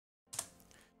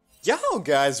Yo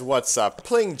guys, what's up?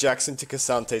 Playing Jackson to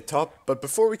Cassante top, but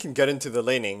before we can get into the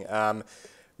laning,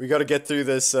 we gotta get through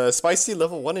this spicy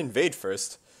level 1 invade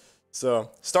first.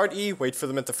 So, start E, wait for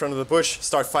them at the front of the bush,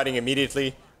 start fighting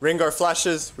immediately. Rengar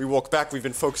flashes, we walk back, we've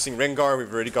been focusing Rengar,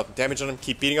 we've already gotten damage on him,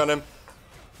 keep beating on him.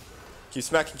 Keep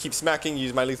smacking,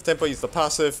 use my lethal tempo, use the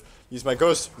passive, use my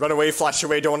ghost, run away, flash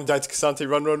away, don't want to die to Cassante,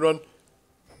 run.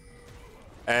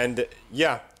 And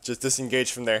yeah, just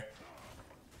disengage from there.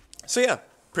 So yeah.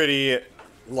 Pretty,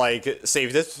 like,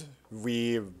 saved it.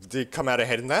 We did come out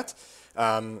ahead in that.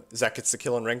 Zac gets the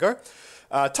kill on Rengar.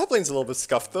 Top lane's a little bit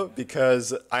scuffed, though,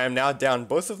 because I am now down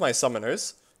both of my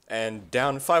summoners and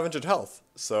down 500 health.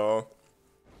 So,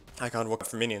 I can't walk up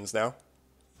for minions now.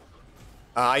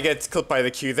 I get clipped by the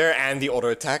Q there and the auto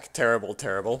attack.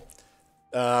 Terrible.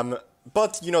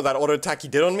 But, you know, that auto attack he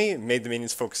did on me made the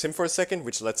minions focus him for a second,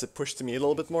 which lets it push to me a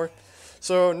little bit more.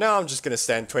 So now I'm just gonna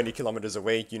stand 20 kilometers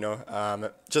away, you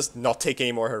know, just not take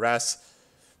any more harass.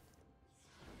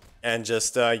 And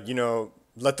just, you know,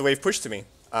 let the wave push to me.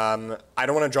 I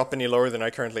don't want to drop any lower than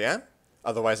I currently am,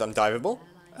 otherwise I'm diveable.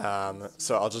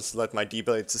 So I'll just let my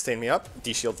D-blade sustain me up,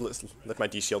 let my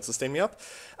D-shield sustain me up.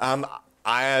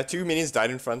 Two minions died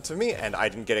in front of me, and I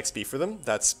didn't get XP for them.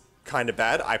 That's kind of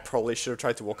bad. I probably should have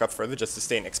tried to walk up further just to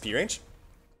stay in XP range.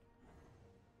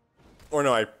 Or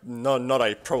no,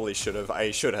 I probably should have.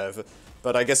 I should have.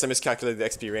 But I guess I miscalculated the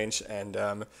XP range,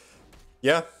 and,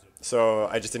 yeah. So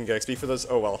I just didn't get XP for those.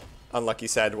 Oh well. Unlucky,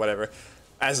 sad, whatever.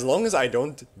 As long as I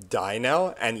don't die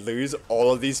now and lose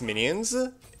all of these minions,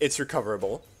 it's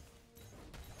recoverable.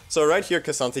 So right here,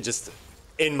 Cassante just,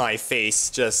 in my face,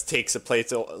 just takes a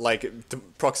plate, like,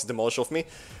 procs demolish off me.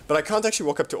 But I can't actually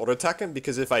walk up to auto-attack him,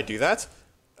 because if I do that,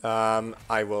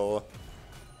 I will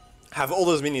have all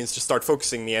those minions just start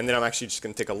focusing me, and then I'm actually just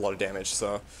gonna take a lot of damage.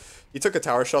 So he took a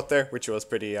tower shot there, which was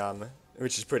pretty,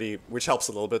 which helps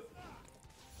a little bit.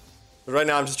 But right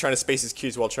now I'm just trying to space his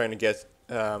Qs while trying to get,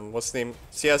 what's the name?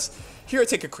 CS. Here I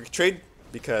take a quick trade,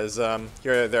 because,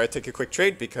 there I take a quick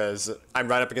trade, because I'm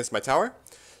right up against my tower.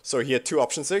 So he had two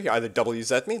options there. He either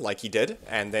W's at me, like he did,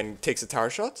 and then takes a tower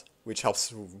shot, which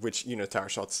helps, you know, tower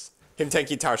shots. Him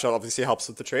tanking tower shot obviously helps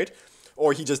with the trade.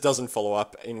 Or he just doesn't follow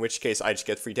up, in which case I just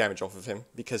get free damage off of him,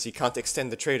 because he can't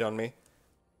extend the trade on me.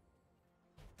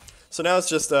 So now it's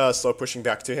just slow pushing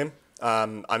back to him.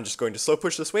 I'm just going to slow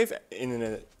push this wave,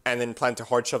 and then plan to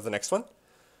hard shove the next one.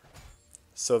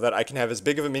 So that I can have as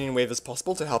big of a minion wave as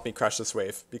possible to help me crash this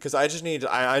wave. Because I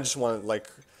just want, like,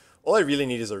 all I really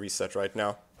need is a reset right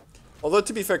now. Although,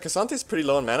 to be fair, Cassante's pretty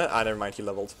low on mana. Ah, never mind, he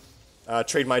leveled.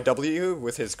 Trade my W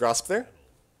with his grasp there.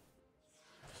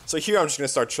 So here I'm just going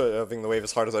to start shoving the wave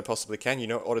as hard as I possibly can, you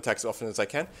know, auto attack as often as I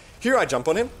can. Here I jump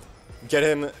on him, get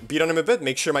him, beat on him a bit,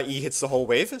 make sure my E hits the whole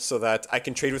wave so that I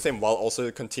can trade with him while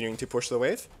also continuing to push the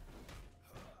wave.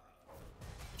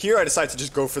 Here I decide to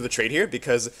just go for the trade here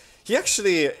because he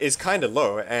actually is kind of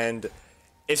low, and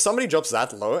if somebody drops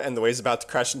that low and the wave's about to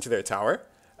crash into their tower,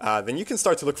 then you can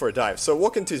start to look for a dive. So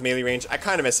walk into his melee range. I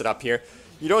kind of mess it up here.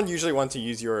 You don't usually want to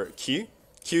use your Q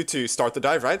to start the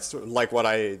dive, right? So like what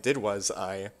I did was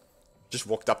I just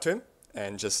walked up to him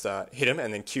and just hit him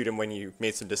and then Q'd him when you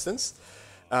made some distance.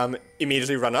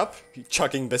 Immediately run up,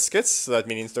 chucking biscuits so that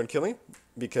minions don't kill me,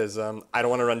 because I don't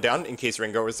want to run down in case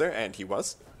Rengar was there, and he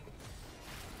was.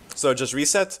 So just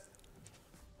reset,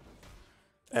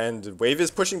 and wave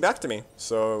is pushing back to me,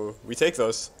 so we take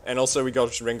those. And also we got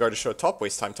Rengar to show top,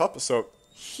 waste time top, so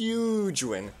huge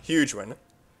win, huge win.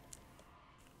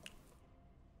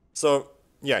 So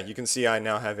yeah, you can see I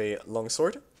now have a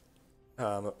longsword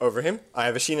over him. I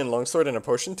have a Sheen and longsword and a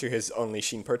potion to his only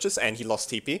Sheen purchase, and he lost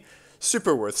TP.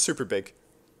 Super worth, super big.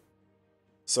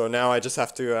 So now I just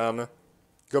have to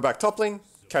go back top lane,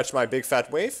 catch my big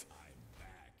fat wave.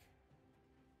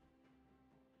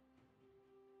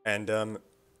 And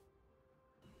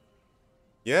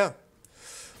yeah.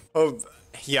 Oh,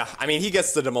 yeah, I mean, he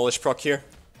gets the demolish proc here.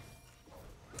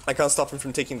 I can't stop him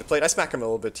from taking the plate. I smack him a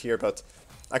little bit here, but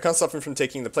I can't stop him from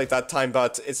taking the plate that time,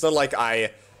 but it's not like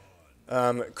I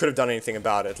could have done anything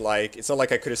about it. Like, it's not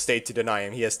like I could have stayed to deny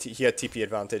him. He had TP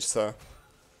advantage, so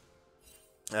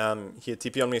he had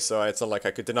TP on me, so it's not like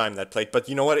I could deny him that plate. But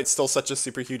you know what? It's still such a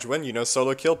super huge win. You know,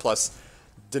 solo kill plus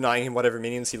denying him whatever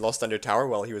minions he lost under tower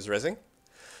while he was rezzing.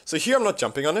 So here I'm not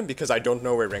jumping on him because I don't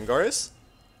know where Rengar is,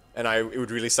 and it would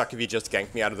really suck if he just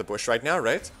ganked me out of the bush right now,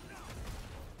 right?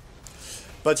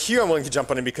 But here I'm willing to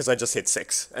jump on him because I just hit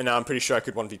 6, and now I'm pretty sure I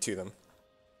could 1v2 them.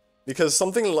 Because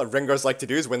something Rengars like to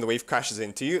do is when the wave crashes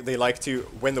into you, they like to,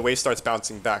 when the wave starts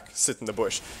bouncing back, sit in the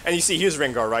bush. And you see, here's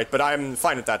Rengar, right? But I'm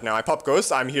fine with that now. I pop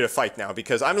Ghost, I'm here to fight now,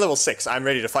 because I'm level 6, I'm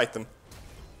ready to fight them.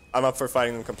 I'm up for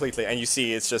fighting them completely. And you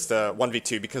see, it's just a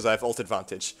 1v2 because I have ult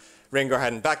advantage. Rengar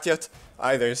hadn't backed yet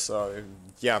either, so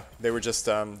yeah, they just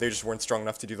weren't strong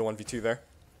enough to do the 1v2 there.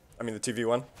 I mean the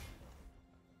 2v1.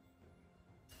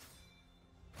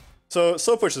 So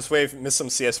slow push this wave, miss some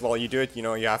CS while you do it. You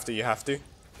know, you have to.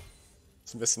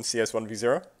 So miss some CS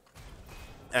 1v0.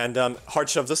 And hard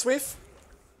shove this wave.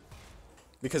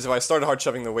 Because if I started hard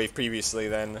shoving the wave previously,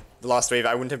 then the last wave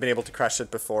I wouldn't have been able to crash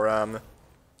it before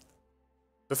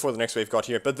the next wave got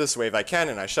here. But this wave I can,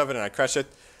 and I shove it and I crash it.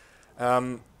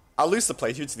 I'll lose the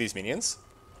play here to these minions.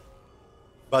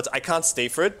 But I can't stay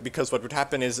for it, because what would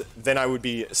happen is then I would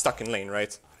be stuck in lane,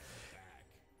 right?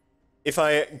 If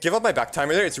I give up my back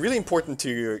timer there, it's really important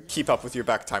to keep up with your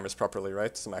back timers properly,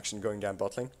 right? Some action going down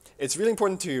bot lane. It's really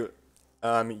important to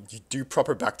you do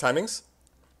proper back timings,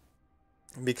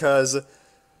 because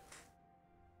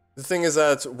the thing is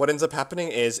that what ends up happening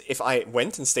is if I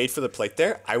went and stayed for the plate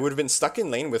there, I would have been stuck in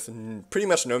lane with pretty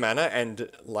much no mana and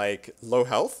like low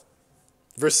health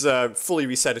versus a fully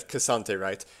resetted Cassante,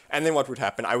 right? And then what would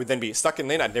happen? I would then be stuck in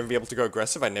lane, I'd never be able to go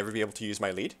aggressive, I'd never be able to use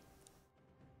my lead.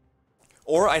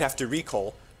 Or I'd have to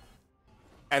recall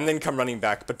and then come running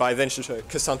back, but by then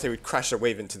Cassante would crash a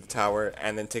wave into the tower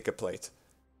and then take a plate.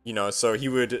 You know, so he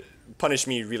would punish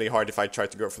me really hard if I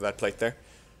tried to go for that plate there.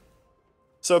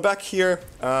 So back here,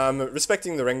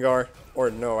 respecting the Rengar, or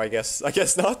no, I guess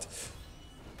not.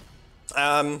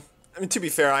 I mean, to be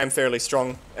fair, I'm fairly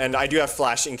strong, and I do have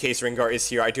flash in case Rengar is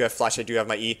here. I do have flash, I do have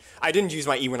my E. I didn't use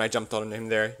my E when I jumped on him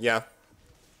there, yeah.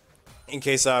 In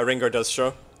case Rengar does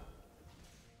show.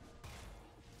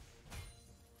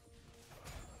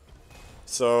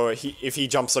 So if he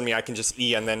jumps on me, I can just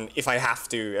E, and then if I have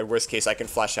to, at worst case, I can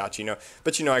flash out, you know.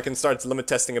 But you know, I can start limit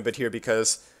testing a bit here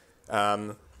because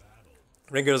Rengar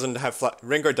doesn't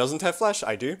have flash,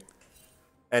 I do.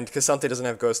 And Cassante doesn't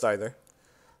have ghost either.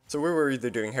 So we were either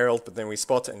doing Herald, but then we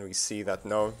spot and we see that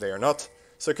no, they are not.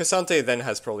 So Cassante then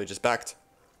has probably just backed.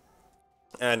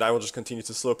 And I will just continue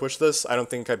to slow push this. I don't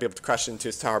think I'd be able to crash into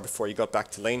his tower before he got back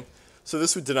to lane. So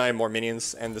this would deny more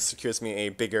minions, and this secures me a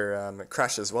bigger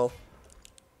crash as well.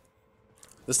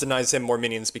 This denies him more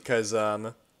minions because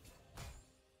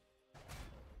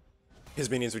his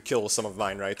minions would kill some of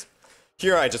mine, right?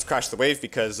 Here I just crash the wave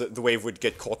because the wave would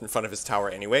get caught in front of his tower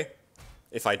anyway,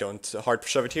 if I don't hard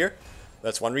shove it here.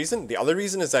 That's one reason. The other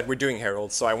reason is that we're doing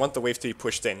Herald, so I want the wave to be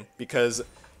pushed in, because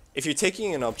if you're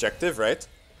taking an objective, right,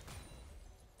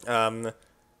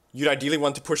 you'd ideally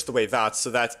want to push the wave out so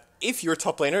that if your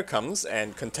top laner comes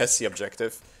and contests the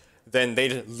objective, then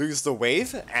they'd lose the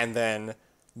wave, and then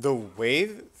their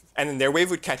wave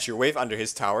would catch your wave under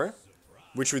his tower,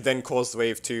 which would then cause the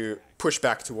wave to push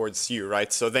back towards you,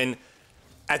 right? So then,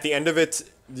 at the end of it,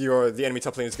 the enemy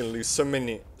top lane is going to lose so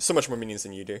much more minions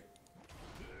than you do.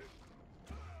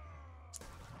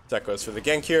 That goes for the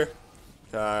gank here.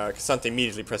 Cassante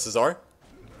immediately presses R,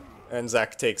 and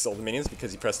Zac takes all the minions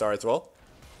because he pressed R as well.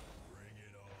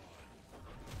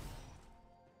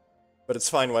 But it's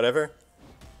fine, whatever.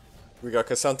 We got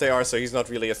Cassante R, so he's not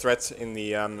really a threat in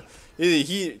the,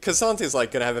 Cassante is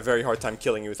like gonna have a very hard time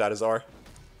killing you without his R.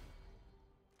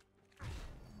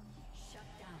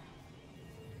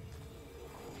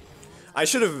 I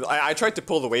tried to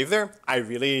pull the wave there. I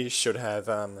really should have,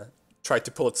 tried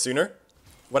to pull it sooner.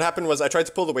 What happened was I tried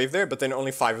to pull the wave there, but then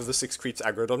only 5 of the 6 creeps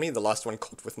aggroed on me. The last one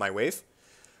caught with my wave,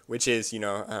 which is, you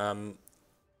know,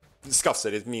 scuffs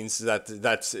it. It means that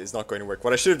that is not going to work.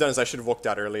 What I should have done is I should have walked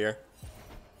out earlier.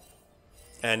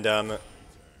 And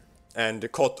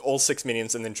caught all 6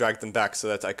 minions and then dragged them back so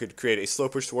that I could create a slow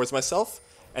push towards myself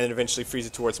and then eventually freeze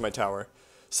it towards my tower.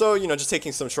 So, you know, just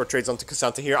taking some short trades onto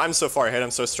Cassante here. I'm so far ahead,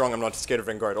 I'm so strong, I'm not scared of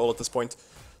Rengar at all at this point.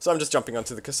 So I'm just jumping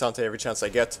onto the Cassante every chance I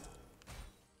get.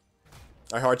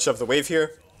 I hard shove the wave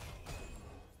here.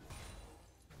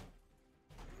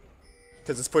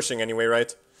 Because it's pushing anyway,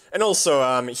 right? And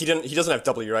also, he doesn't have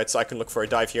W, right? So I can look for a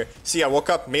dive here. See, I woke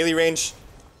up, melee range.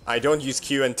 I don't use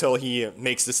Q until he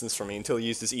makes distance from me, until he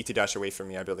uses E to dash away from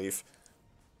me, I believe.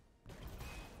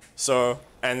 So,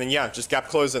 and then yeah, just gap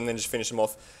close and then just finish him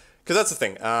off. Because that's the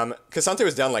thing, Cassante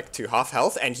was down like to half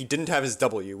health and he didn't have his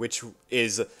W, which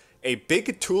is a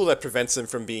big tool that prevents him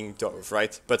from being dove,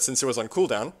 right? But since it was on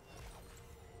cooldown,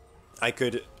 I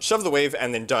could shove the wave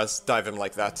and then dive him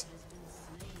like that.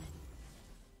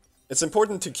 It's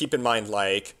important to keep in mind,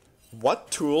 like,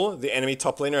 what tool the enemy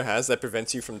top laner has that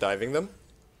prevents you from diving them.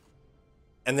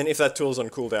 And then if that tool is on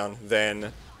cooldown,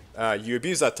 then you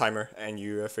abuse that timer and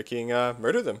you freaking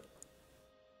murder them.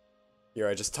 Here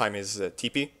I just time his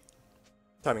TP.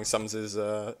 Timing sums is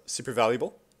super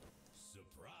valuable.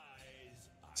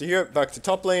 So here, back to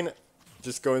top lane.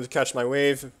 Just going to catch my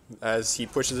wave as he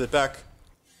pushes it back.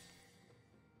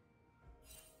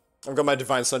 I've got my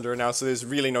Divine Sunder now, so there's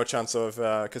really no chance of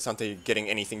Cassante getting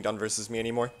anything done versus me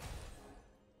anymore.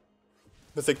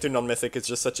 Mythic to non-mythic is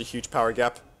just such a huge power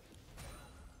gap.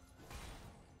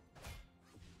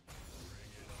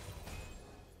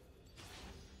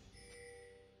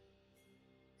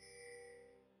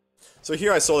 So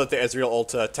here I saw that the Ezreal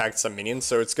ult tagged some minions,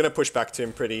 so it's gonna push back to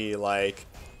him pretty, like,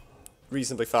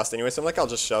 reasonably fast anyway, so I'm like, I'll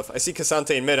just shove. I see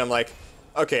Cassante in mid, I'm like,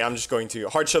 okay, I'm just going to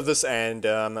hard shove this, and,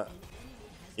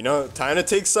 you know, time to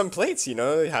take some plates, you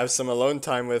know, have some alone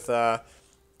time with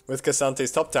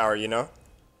Cassante's top tower, you know?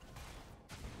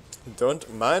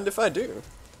 Don't mind if I do.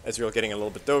 Ezreal getting a little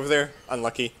bit over there,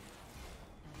 unlucky.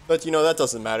 But, you know, that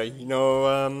doesn't matter, you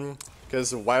know,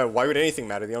 because why would anything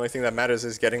matter? The only thing that matters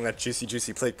is getting that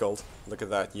juicy plate gold. Look at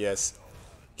that, yes.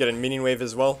 Get a minion wave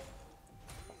as well.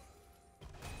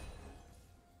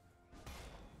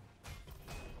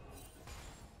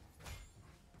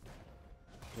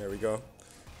 There we go.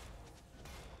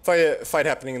 Fight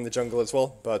happening in the jungle as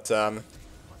well, but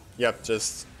yeah,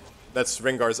 just that's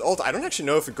Rengar's ult. I don't actually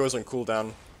know if it goes on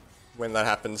cooldown when that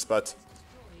happens, but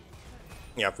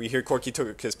yeah, we hear Corki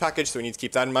took his package, so we need to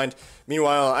keep that in mind.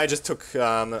 Meanwhile, I just took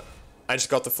I just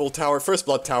got the full tower, first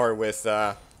blood tower with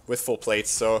full plates,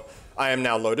 so I am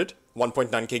now loaded.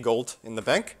 1.9k gold in the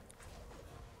bank.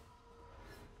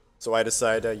 So I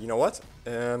decide, you know what?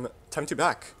 Time to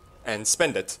back and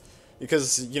spend it.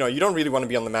 Because, you know, you don't really want to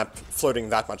be on the map floating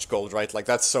that much gold, right? Like,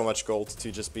 that's so much gold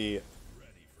to just be,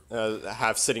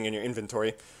 have sitting in your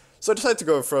inventory. So I decided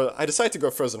to go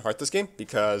Frozen Heart this game,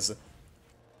 because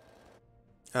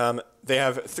they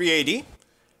have 3 AD,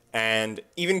 and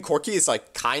even Corki is,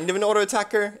 like, kind of an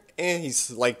auto-attacker.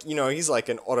 He's, like, you know, he's like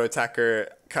an auto-attacker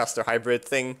caster hybrid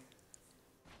thing.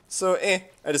 So,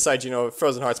 I decide, you know,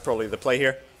 Frozen Heart's probably the play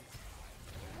here.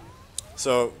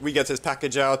 So, we get his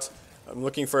package out. I'm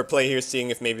looking for a play here, seeing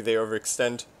if maybe they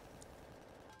overextend.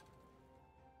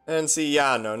 And see,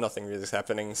 yeah, no, nothing really is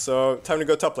happening. So, time to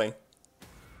go top lane.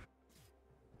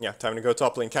 Yeah, time to go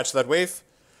top lane, catch that wave.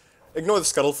 Ignore the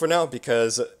scuttle for now,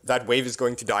 because that wave is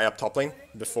going to die up top lane.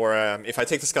 Before, if I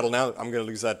take the scuttle now, I'm going to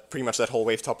lose that pretty much that whole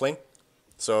wave top lane.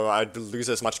 So, I'd lose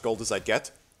as much gold as I'd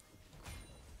get.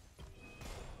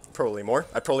 Probably more.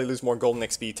 I'd probably lose more golden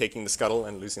XP taking the scuttle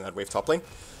and losing that wave top lane.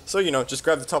 So, you know, just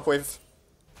grab the top wave.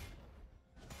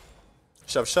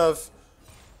 Shove, shove.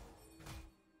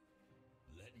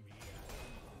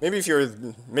 Maybe if you're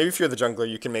the jungler,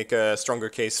 you can make a stronger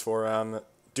case for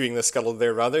doing the scuttle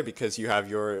there rather, because you have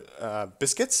your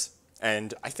biscuits,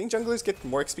 and I think junglers get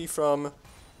more XP from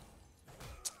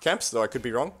camps, though I could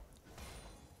be wrong.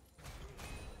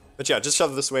 But yeah, just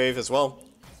shove this wave as well.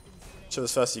 Shove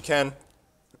as fast as you can.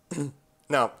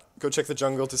 Now, go check the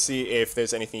jungle to see if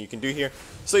there's anything you can do here.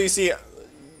 So you see,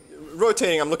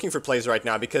 rotating, I'm looking for plays right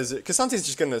now, because Cassante's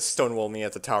just gonna stonewall me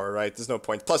at the tower, right? There's no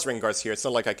point. Plus Rengar's here, it's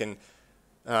not like I can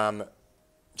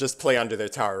just play under their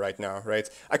tower right now, right?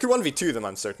 I could 1v2 them,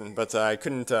 I'm certain, but I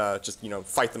couldn't just, you know,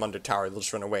 fight them under tower, they'll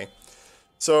just run away.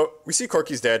 So, we see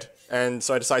Corki's dead, and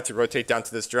so I decide to rotate down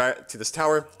to this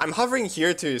tower. I'm hovering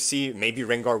here to see maybe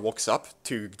Rengar walks up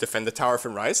to defend the tower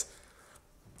from Ryze.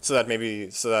 So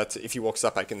that if he walks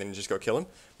up, I can then just go kill him.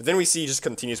 But then we see he just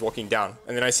continues walking down.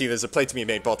 And then I see there's a play to be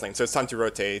made bot lane. So it's time to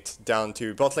rotate down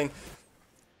to bot lane.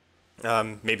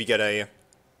 Maybe get a...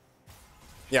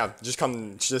 Yeah, just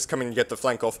come and get the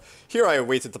flank off. Here I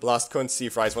waited the blast cone to see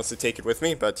if Ryze wants to take it with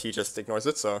me, but he just ignores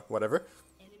it, so whatever.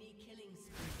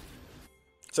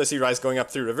 So I see Ryze going up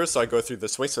through river, so I go through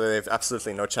this way, so they have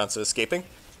absolutely no chance of escaping.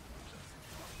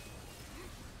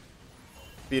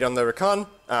 Beat on the Rakan.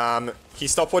 He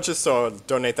stopwatches, so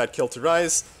donate that kill to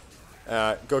Ryze.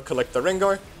 Go collect the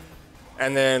Rengar.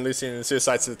 And then Lucian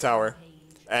suicides to the tower.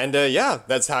 And yeah,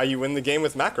 that's how you win the game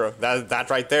with macro. That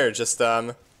right there just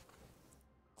will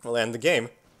end the game.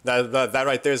 That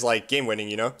right there is like game winning,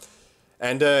 you know?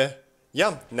 And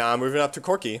yeah, now I'm moving up to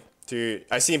Corki.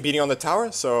 I see him beating on the tower,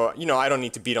 so, you know, I don't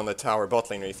need to beat on the tower bot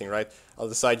lane or anything, right? I'll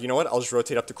decide, you know what, I'll just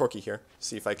rotate up to Corki here.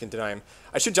 See if I can deny him.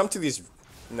 I should jump to these...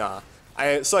 Nah.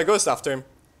 So I ghost after him.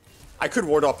 I could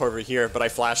ward up over here, but I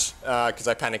flash because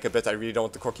I panic a bit. I really don't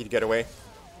want the Corki to get away.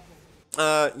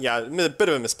 Yeah, a bit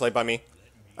of a misplay by me.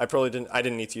 I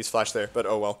didn't need to use flash there, but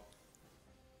oh well.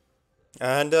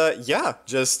 And yeah,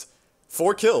 just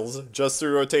 4 kills just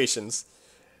through rotations,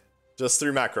 just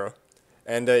through macro.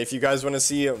 And if you guys want to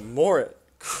see more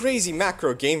crazy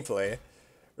macro gameplay,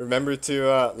 remember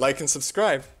to like and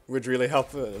subscribe. Would really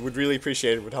help. Would really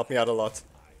appreciate it. Would help me out a lot.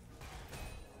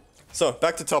 So,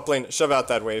 back to top lane, shove out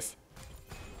that wave.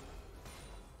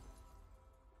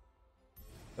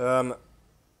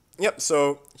 Yep,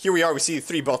 so here we are, we see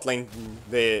 3 bot lane,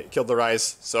 they killed the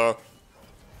Ryze, so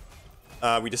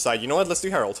we decide, you know what, let's do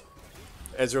Herald.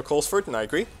 Ezreal calls for it, and I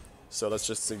agree. So let's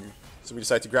just so we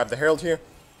decide to grab the Herald here.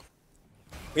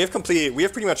 We have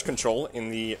pretty much control in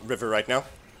the river right now.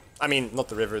 I mean, not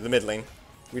the river, the mid lane.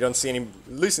 We don't see any...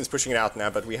 Lucian's pushing it out now,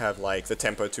 but we have, like, the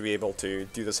tempo to be able to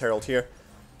do this Herald here.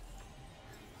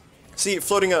 See,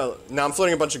 now I'm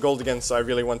floating a bunch of gold again, so I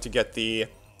really want to get the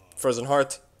Frozen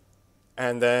Heart.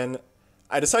 And then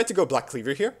I decide to go Black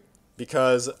Cleaver here,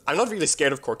 because I'm not really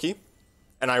scared of Corki,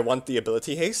 and I want the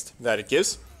ability haste that it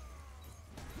gives,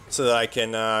 so that I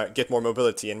can get more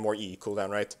mobility and more E cooldown,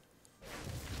 right?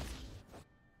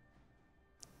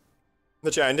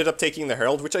 But yeah, I ended up taking the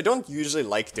Herald, which I don't usually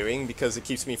like doing because it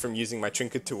keeps me from using my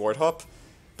Trinket to ward hop.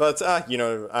 But, you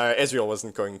know, Ezreal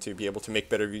wasn't going to be able to make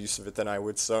better use of it than I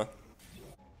would, so...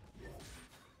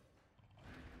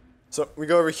 So, we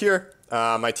go over here.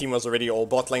 My team was already all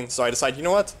bot lane, so I decide, you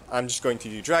know what? I'm just going to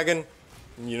do Dragon.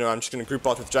 You know, I'm just going to group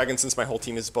bot with Dragon since my whole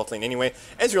team is bot lane anyway.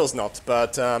 Ezreal's not,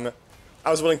 but I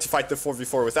was willing to fight the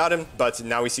 4v4 without him, but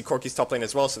now we see Corki's top lane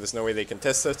as well, so there's no way they can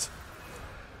test it.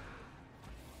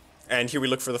 And here we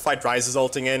look for the fight. Ryze is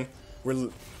ulting in.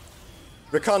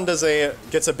 Rakan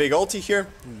gets a big ulti here.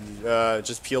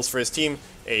 Just peels for his team.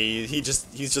 He's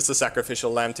just a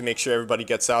sacrificial lamb to make sure everybody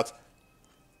gets out,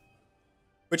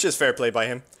 which is fair play by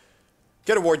him.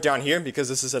 Get a ward down here because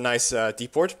this is a nice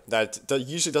deep ward that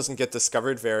usually doesn't get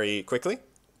discovered very quickly,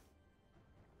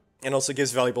 and also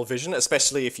gives valuable vision,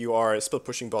 especially if you are split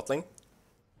pushing bot lane.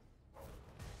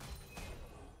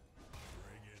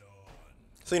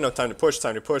 So, you know, time to push,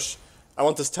 time to push. I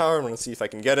want this tower, I want to see if I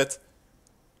can get it.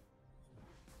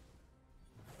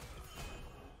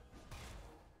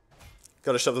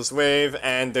 Gotta shove this wave,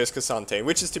 and there's Cassante,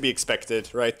 which is to be expected,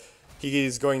 right?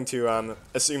 He's going to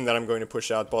assume that I'm going to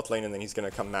push out bot lane, and then he's going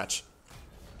to come match.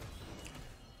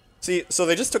 See, so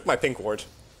they just took my pink ward,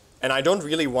 and I don't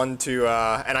really want to,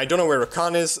 and I don't know where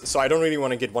Rakan is, so I don't really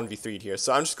want to get 1v3'd here.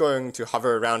 So I'm just going to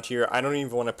hover around here. I don't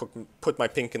even want to put my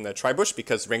pink in the tri-bush,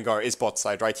 because Rengar is bot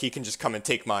side, right? He can just come and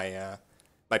take my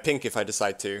my pink if I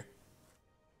decide to,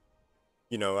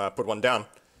 you know, put one down.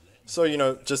 So, you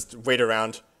know, just wait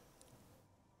around.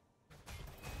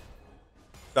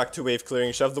 Back to wave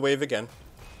clearing, shove the wave again.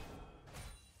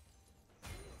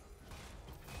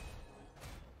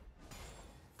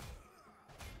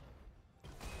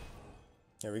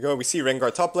 There we go, we see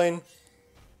Rengar top lane,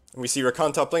 and we see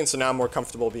Rakan top lane, so now I'm more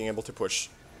comfortable being able to push.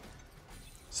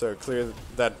 So clear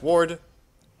that ward,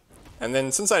 and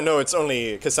then since I know it's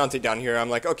only Cassante down here, I'm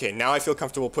like, okay, now I feel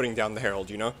comfortable putting down the Herald,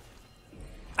 you know?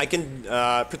 I can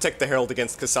protect the Herald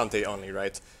against Cassante only,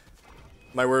 right?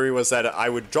 My worry was that I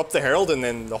would drop the Herald and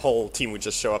then the whole team would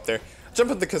just show up there.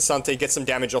 Jump on the Cassante, get some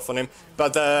damage off on him,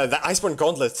 but the Iceborne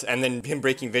Gauntlet and then him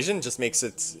breaking vision just makes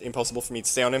it impossible for me to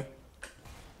stay on him.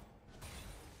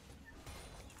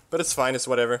 But it's fine, it's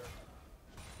whatever.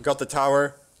 Got the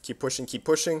tower, keep pushing, keep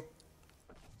pushing.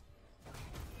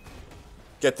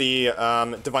 Get the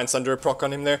Divine Sunder proc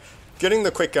on him there. Getting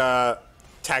the quick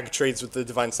tag trades with the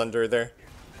Divine Sunder there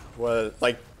was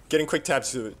like... Getting quick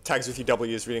tags with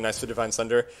EW is really nice for Divine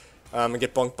Sunder. I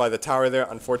get bonked by the tower there,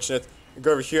 unfortunate. I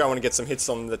go over here, I want to get some hits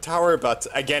on the tower, but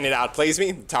again, it outplays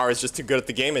me. The tower is just too good at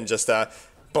the game and just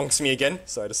bonks me again.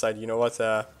 So I decide, you know what,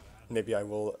 maybe I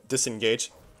will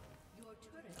disengage.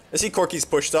 I see Corki's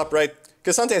pushed up, right?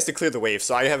 Cassante has to clear the wave,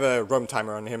 so I have a roam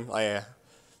timer on him. I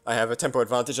have a tempo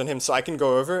advantage on him, so I can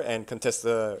go over and contest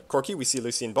the Corki. We see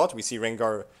Lucian bot, we see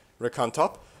Rengar Rakan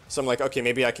top. So I'm like, okay,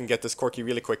 maybe I can get this Corki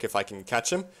really quick if I can catch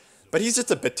him. But he's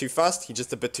just a bit too fast. He's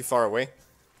just a bit too far away.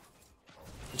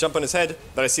 Jump on his head,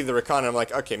 but I see the Rakan and I'm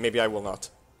like, okay, maybe I will not.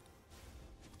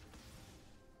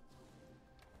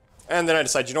 And then I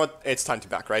decide, you know what, it's time to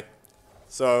back, right?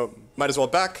 So, might as well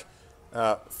back.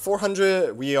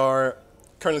 400, we are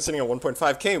currently sitting at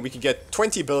 1.5k. We could get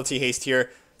 20 ability haste here,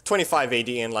 25 AD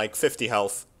and like 50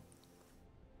 health.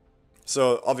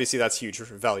 So, obviously that's huge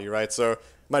value, right? So,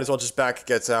 might as well just back,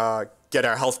 get our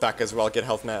health back as well, get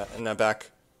health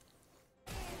back.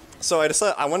 So I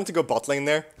decided I wanted to go bot lane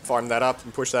there, farm that up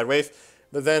and push that wave.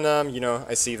 But then, you know,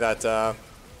 I see that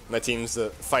my team's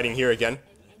fighting here again.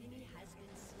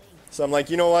 So I'm like,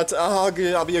 you know what, I'll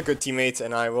be a good teammate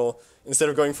and I will, instead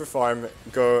of going for farm,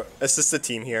 go assist the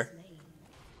team here.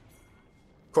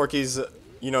 Corki's,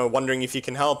 you know, wondering if he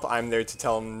can help. I'm there to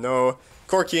tell him no.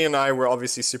 Corki and I were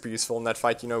obviously super useful in that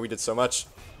fight, you know, we did so much.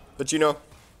 But you know,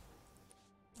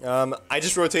 I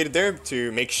just rotated there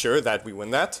to make sure that we win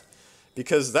that.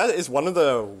 Because that is one of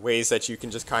the ways that you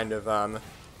can just kind of,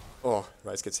 oh,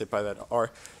 Ryze gets hit by that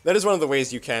R. That is one of the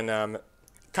ways you can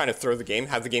kind of throw the game,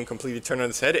 have the game completely turn on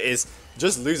its head, is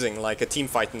just losing like a team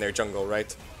fight in their jungle,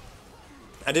 right?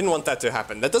 I didn't want that to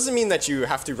happen. That doesn't mean that you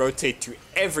have to rotate to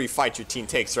every fight your team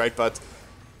takes, right? But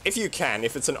if you can,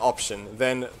 if it's an option,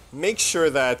 then make sure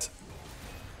that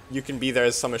you can be there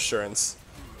as some assurance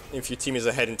if your team is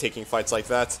ahead in taking fights like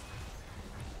that.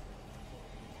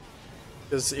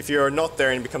 Because if you're not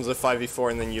there and it becomes a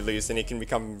 5v4 and then you lose, then it can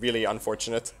become really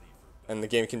unfortunate. And the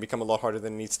game can become a lot harder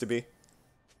than it needs to be.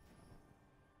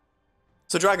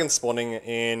 So Dragon's spawning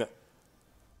in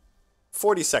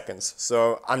 40 seconds.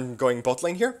 So I'm going bot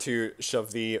lane here to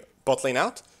shove the bot lane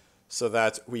out so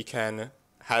that we can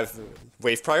have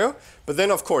wave prio. But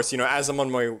then of course, you know, as I'm on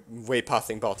my way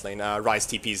pathing bot lane, Ryze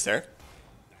TP's there.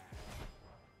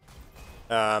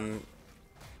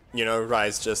 You know,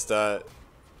 Ryze just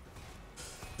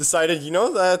decided, you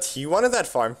know, that he wanted that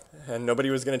farm, and nobody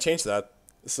was going to change that.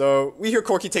 So we hear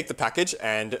Corki take the package,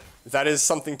 and that is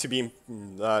something to be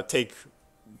take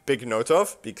big note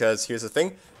of, because here's the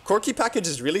thing. Corki package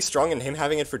is really strong, and him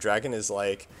having it for Dragon is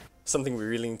like something we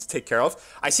really need to take care of.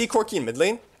 I see Corki in mid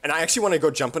lane, and I actually want to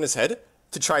go jump on his head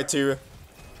to try to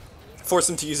force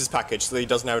him to use his package so that he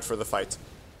doesn't have it for the fight.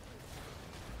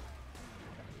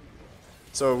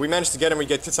 So we managed to get him, we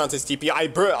get Kassante's TP.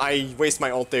 I waste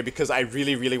my ult there because I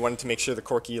really wanted to make sure the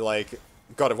Corki, like,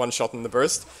 got a one-shot in the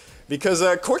burst. Because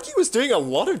Corki was doing a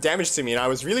lot of damage to me, and I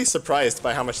was really surprised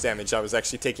by how much damage I was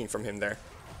actually taking from him there.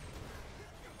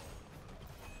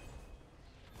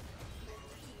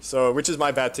 So, which is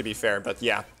my bad to be fair, but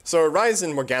yeah. So Ryze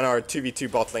and Morgana are 2v2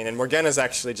 bot lane, and Morgana's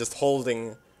actually just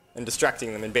holding and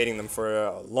distracting them and baiting them for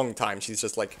a long time. She's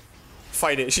just like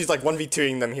fighting, she's like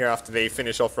 1v2ing them here after they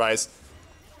finish off Ryze.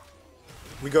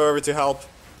 We go over to help.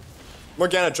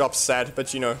 Morgana drops sad,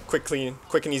 but you know, quick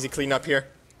and easy cleanup here.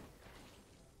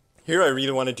 Here I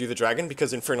really want to do the dragon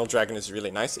because Infernal Dragon is really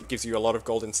nice. It gives you a lot of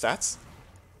golden stats.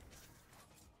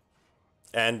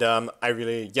 And I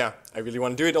really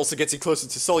want to do it. Also gets you closer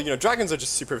to Soul. You know, dragons are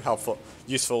just super helpful,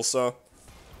 useful, so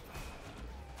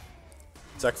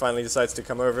Zac finally decides to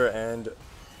come over and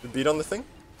beat on the thing.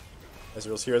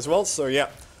 Ezreal's here as well, so yeah.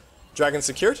 Dragon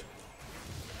secured.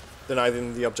 Denied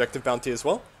in the objective bounty as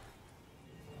well.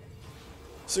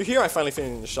 So here I finally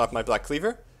finished up my Black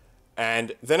Cleaver.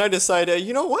 And then I decided,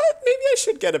 you know what? Maybe I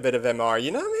should get a bit of MR,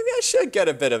 you know? Maybe I should get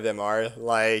a bit of MR,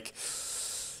 like...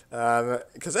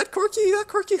 because that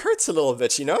Corki hurts a little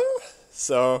bit, you know?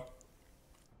 So...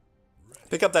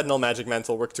 pick up that Null Magic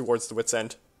Mantle, work towards the Wit's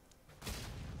End.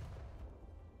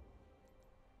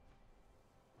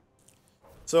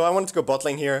 So I wanted to go bot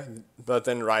lane here, but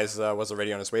then Ryze was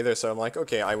already on his way there, so I'm like,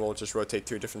 okay, I will just rotate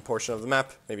to a different portion of the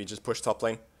map, maybe just push top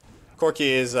lane.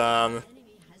 Corki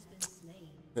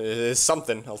is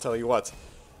something, I'll tell you what.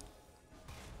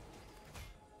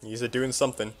 He's doing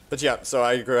something. But yeah, so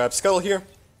I grab Skull here.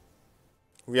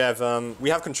 We have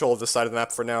control of this side of the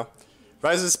map for now.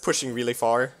 Ryze is pushing really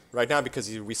far right now because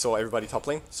we saw everybody top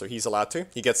lane, so he's allowed to.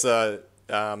 He gets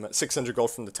 600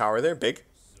 gold from the tower there, big.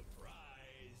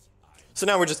 So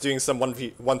now we're just doing some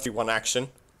 1v1 action.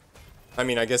 I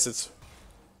mean, I guess it's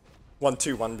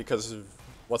 1-2-1 because of,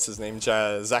 what's his name?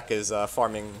 Zac is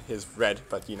farming his red,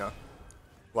 but you know,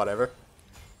 whatever.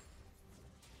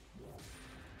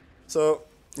 So,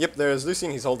 yep, there's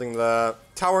Lucian, he's holding the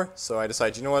tower, so I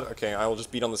decide, you know what, okay, I will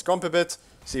just beat on this Grump a bit,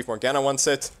 see if Morgana wants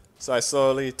it. So I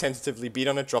slowly, tentatively beat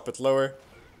on it, drop it lower.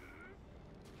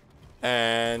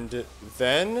 And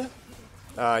then...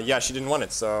 yeah, she didn't want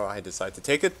it, so I decided to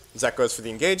take it. Zac goes for the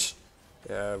engage.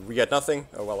 We get nothing.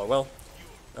 Oh well, oh well.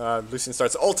 Lucian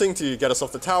starts ulting to get us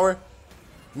off the tower.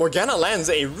 Morgana lands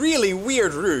a really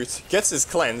weird route, gets his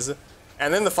cleanse,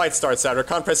 and then the fight starts out.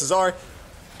 Rakan presses R.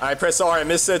 I press R, I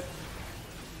miss it.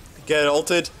 Get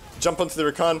ulted. Jump onto the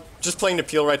Rakan. Just playing the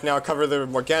peel right now, cover the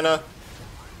Morgana.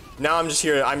 Now I'm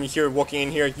here walking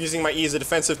in here, using my E as a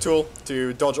defensive tool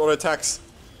to dodge auto attacks.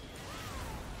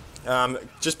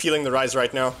 Just peeling the Ryze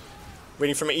right now.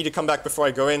 Waiting for my E to come back before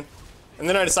I go in. And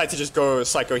then I decide to just go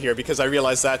Psycho here because I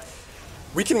realize that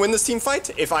we can win this team fight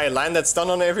if I land that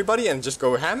stun on everybody and just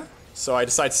go ham. So I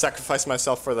decide to sacrifice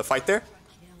myself for the fight there.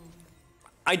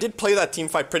 I did play that team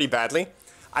fight pretty badly.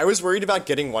 I was worried about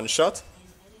getting one shot.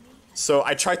 So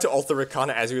I tried to ult the Rakan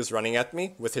as he was running at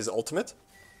me with his ultimate.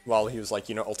 While he was like,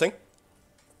 you know, ulting.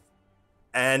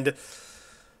 And...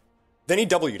 then he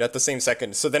W'd at the same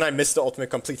second, so then I missed the ultimate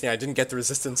completely and I didn't get the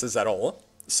resistances at all.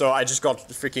 So I just got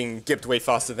freaking gipped way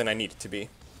faster than I needed to be.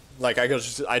 Like, I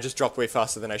just dropped way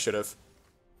faster than I should have.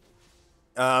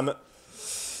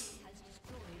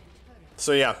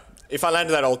 So yeah, if I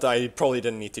landed that ult, I probably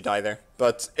didn't need to die there.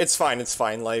 But it's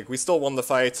fine, like, we still won the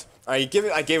fight. I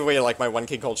gave away, like, my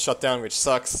 1k gold shutdown, which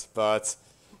sucks, but,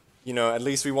 you know, at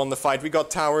least we won the fight. We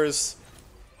got towers.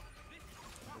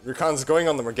 Rakan's going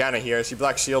on the Morgana here. She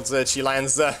black shields it. She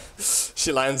lands the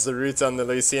she lands the root on the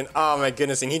Lucian. Oh my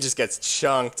goodness, and he just gets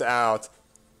chunked out.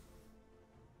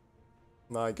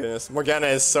 My goodness, Morgana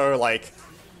is so like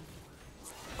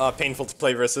painful to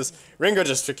play versus. Rengar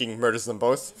just freaking murders them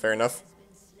both. Fair enough.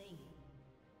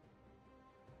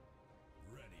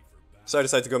 So I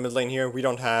decided to go mid lane here. We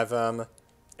don't have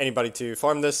anybody to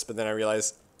farm this, but then I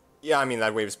realized, yeah, I mean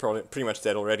that wave is probably pretty much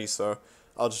dead already. So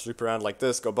I'll just loop around like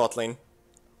this, go bot lane.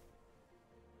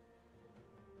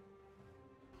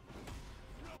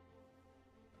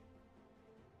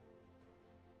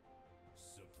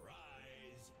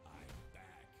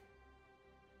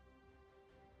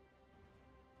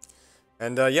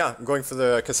 And yeah, I'm going for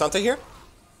the Cassandra here.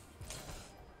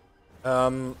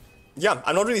 Yeah,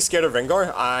 I'm not really scared of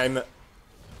Rengar. I'm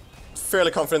fairly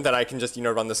confident that I can just, you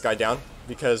know, run this guy down.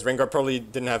 Because Rengar probably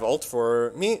didn't have ult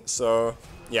for me, so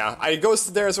yeah. I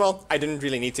ghosted there as well. I didn't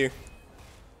really need to.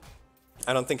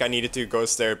 I don't think I needed to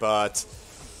ghost there, but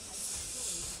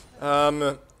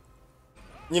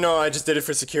you know, I just did it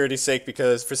for security's sake,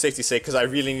 because for safety's sake, because I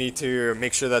really need to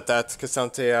make sure that that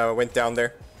Cassandra went down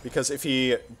there. Because if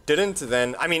he didn't,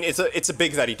 then I mean, it's a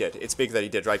big that he did. It's big that he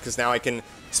did, right? Because now I can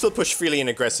still push freely and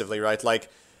aggressively, right? Like,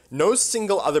 no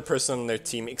single other person on their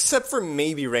team, except for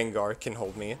maybe Rengar, can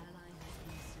hold me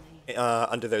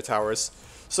under their towers.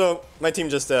 So my team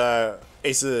just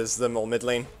aces them all mid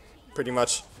lane, pretty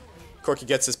much. Corki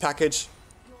gets his package.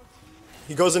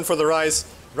 He goes in for the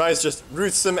Rise. Rise just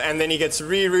roots him, and then he gets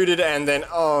re-rooted, and then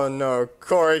oh no,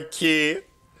 Corki.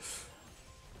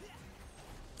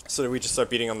 So we just start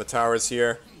beating on the towers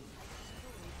here.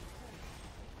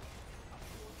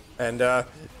 And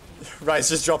Rise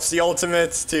just drops the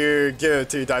ultimate to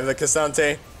dive the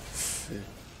Cassandra.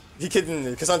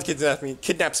 Cassandra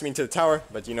kidnaps me into the tower,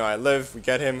 but you know I live, we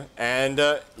get him, and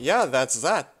yeah, that's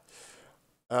that.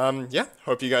 Yeah,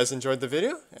 hope you guys enjoyed the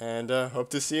video, and hope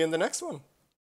to see you in the next one.